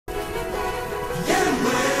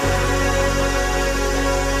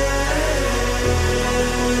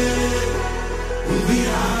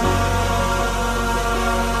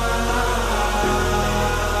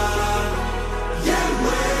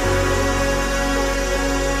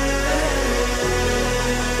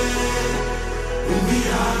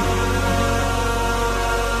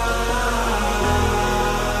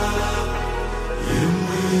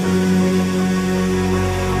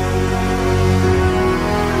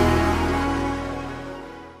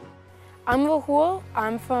I'm Rahul.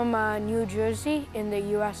 I'm from New Jersey in the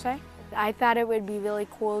USA. I thought it would be really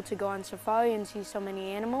cool to go on safari and see so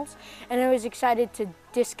many animals, and I was excited to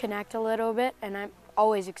disconnect a little bit, and I'm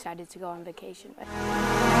always excited to go on vacation.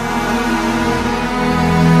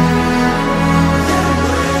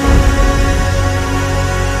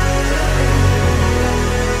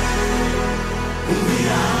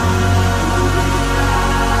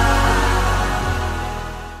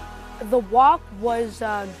 The walk was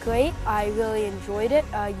great. I really enjoyed it.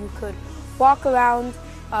 You could walk around,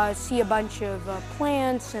 see a bunch of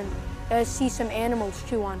plants, and see some animals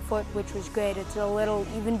too on foot, which was great. It's a little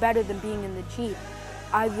even better than being in the Jeep.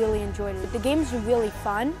 I really enjoyed it. The games are really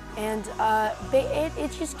fun, and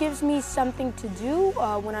it just gives me something to do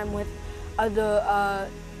when I'm with other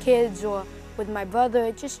kids or with my brother.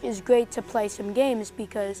 It just is great to play some games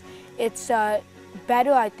because it's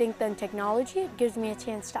better, I think, than technology. It gives me a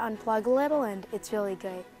chance to unplug a little, and it's really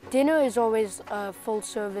great. Dinner is always a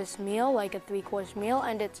full-service meal, like a 3-course meal,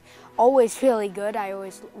 and it's always really good. I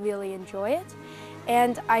always really enjoy it.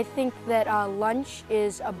 And I think that lunch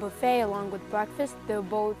is a buffet along with breakfast. They're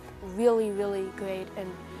both really, really great,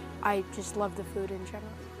 and I just love the food in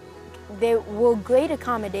general. They were great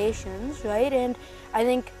accommodations, right? And I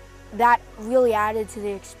think that really added to the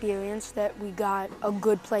experience, that we got a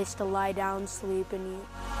good place to lie down, sleep, and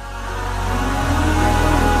eat.